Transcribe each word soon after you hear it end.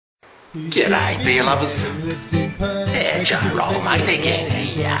G'day, beer lovers. Yeah, Jeroen, mate, again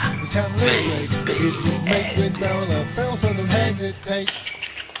here.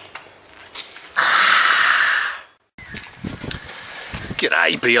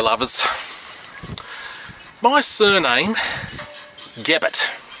 G'day, beer lovers. My surname,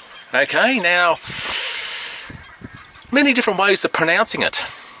 Gebert. Okay, now, many different ways of pronouncing it.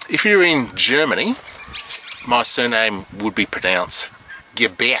 If you're in Germany, my surname would be pronounced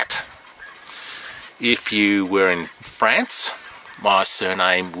Gebert. If you were in France, my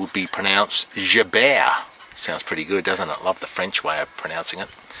surname would be pronounced Gebert. Sounds pretty good, doesn't it? Love the French way of pronouncing it.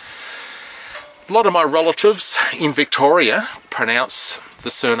 A lot of my relatives in Victoria pronounce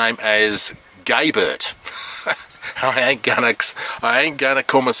the surname as Gebert. I ain't gonna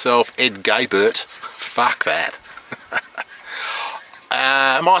call myself Ed Gebert. Fuck that.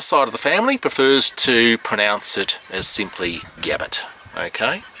 My side of the family prefers to pronounce it as simply Gebert.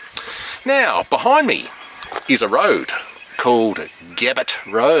 Okay. Now, behind me is a road called Gebert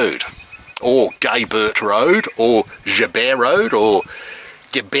Road, or Gebert Road, or Gebert Road, or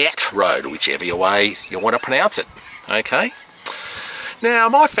Gebert Road, whichever way you want to pronounce it. Okay. Now,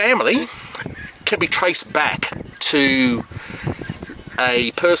 my family can be traced back to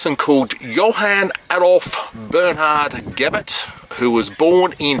a person called Johann Adolf Bernhard Gebert, who was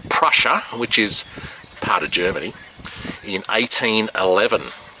born in Prussia, which is part of Germany, in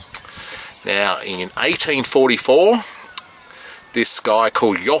 1811. Now, in 1844, this guy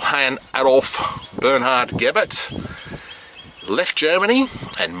called Johann Adolf Bernhard Gebert left Germany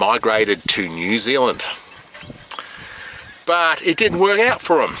and migrated to New Zealand. But it didn't work out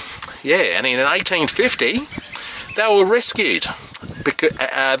for him. Yeah, and in 1850, they were rescued. Because,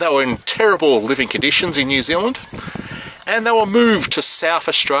 they were in terrible living conditions in New Zealand, and they were moved to South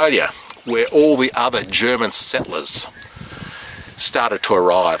Australia, where all the other German settlers started to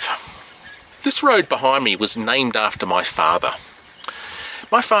arrive. This road behind me was named after my father.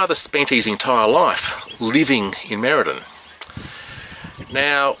 My father spent his entire life living in Merredin.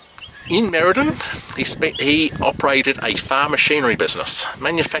 Now, in Merredin, he operated a farm machinery business,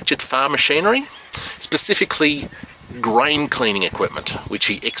 manufactured farm machinery, specifically grain cleaning equipment, which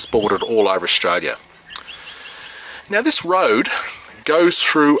he exported all over Australia. Now, this road goes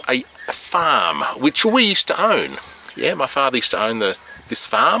through a farm which we used to own. Yeah, my father used to own this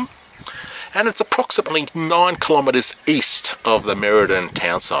farm, and it's approximately 9 kilometres east of the Merredin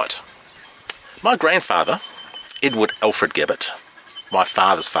town site. My grandfather, Edward Alfred Gebert, my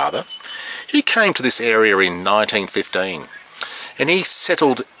father's father, he came to this area in 1915, and he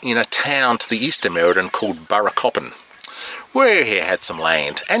settled in a town to the east of Merredin called Burracoppin, where he had some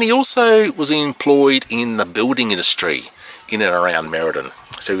land, and he also was employed in the building industry in and around Merredin,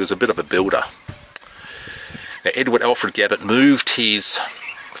 so he was a bit of a builder. Now, Edward Alfred Gebert moved his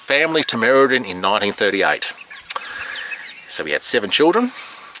family to Merredin in 1938. So he had 7 children.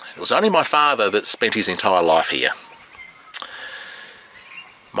 It was only my father that spent his entire life here.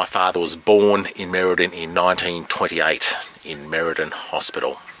 My father was born in Merredin in 1928 in Merredin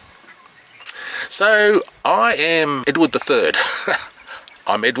Hospital. So I am Edward III.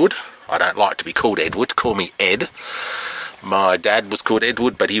 I'm Edward. I don't like to be called Edward. Call me Ed. My dad was called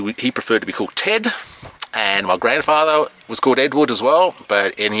Edward, but he preferred to be called Ted. And my grandfather was called Edward as well,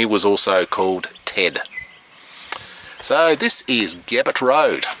 and he was also called Ted. So this is Gebert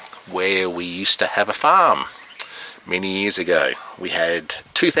Road, where we used to have a farm many years ago. We had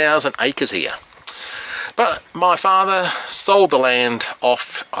 2,000 acres here. But my father sold the land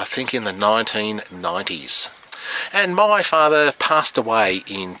off, I think, in the 1990s. And my father passed away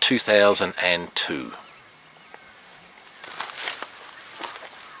in 2002.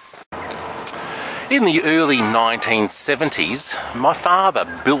 In the early 1970s, my father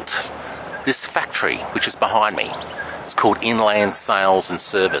built this factory, which is behind me. It's called Inland Sales and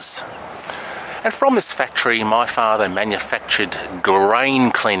Service. And from this factory, my father manufactured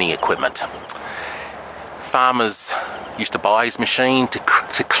grain cleaning equipment. Farmers used to buy his machine to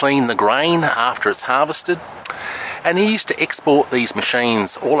clean the grain after it's harvested. And he used to export these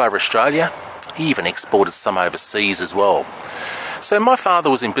machines all over Australia. He even exported some overseas as well. So my father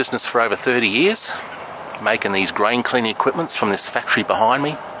was in business for over 30 years, making these grain cleaning equipments from this factory behind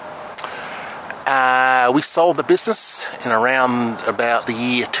me. We sold the business in around about the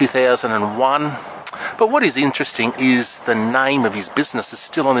year 2001. But what is interesting is the name of his business is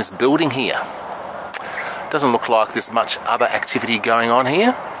still on this building here. Doesn't look like there's much other activity going on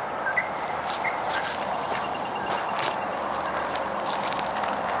here.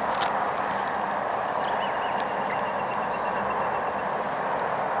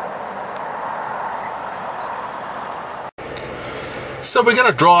 So we're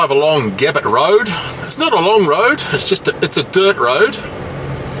going to drive along Gebert Road. It's not a long road, it's a dirt road.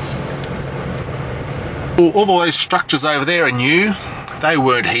 All those structures over there are new. They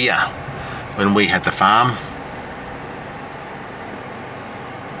weren't here when we had the farm.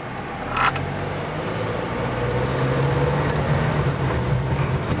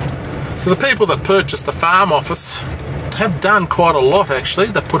 So the people that purchased the farm office have done quite a lot actually.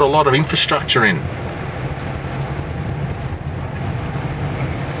 They put a lot of infrastructure in.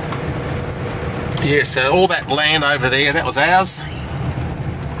 Yeah, so all that land over there, that was ours.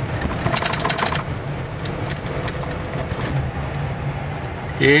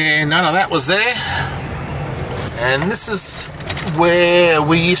 Yeah, none of that was there. And this is where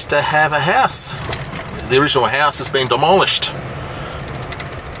we used to have a house. The original house has been demolished.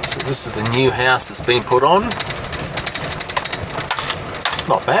 So this is the new house that's been put on.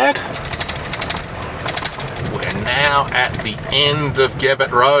 Not bad. We're now at the end of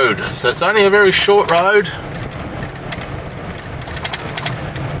Gebert Road. So it's only a very short road.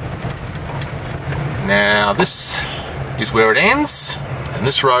 Now this is where it ends. And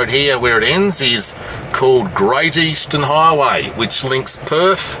this road here where it ends is called Great Eastern Highway, which links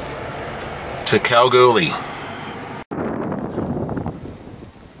Perth to Kalgoorlie.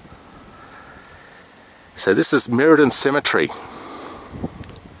 So this is Merredin Cemetery.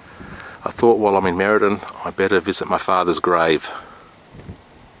 I thought while I'm in Merredin I better visit my father's grave.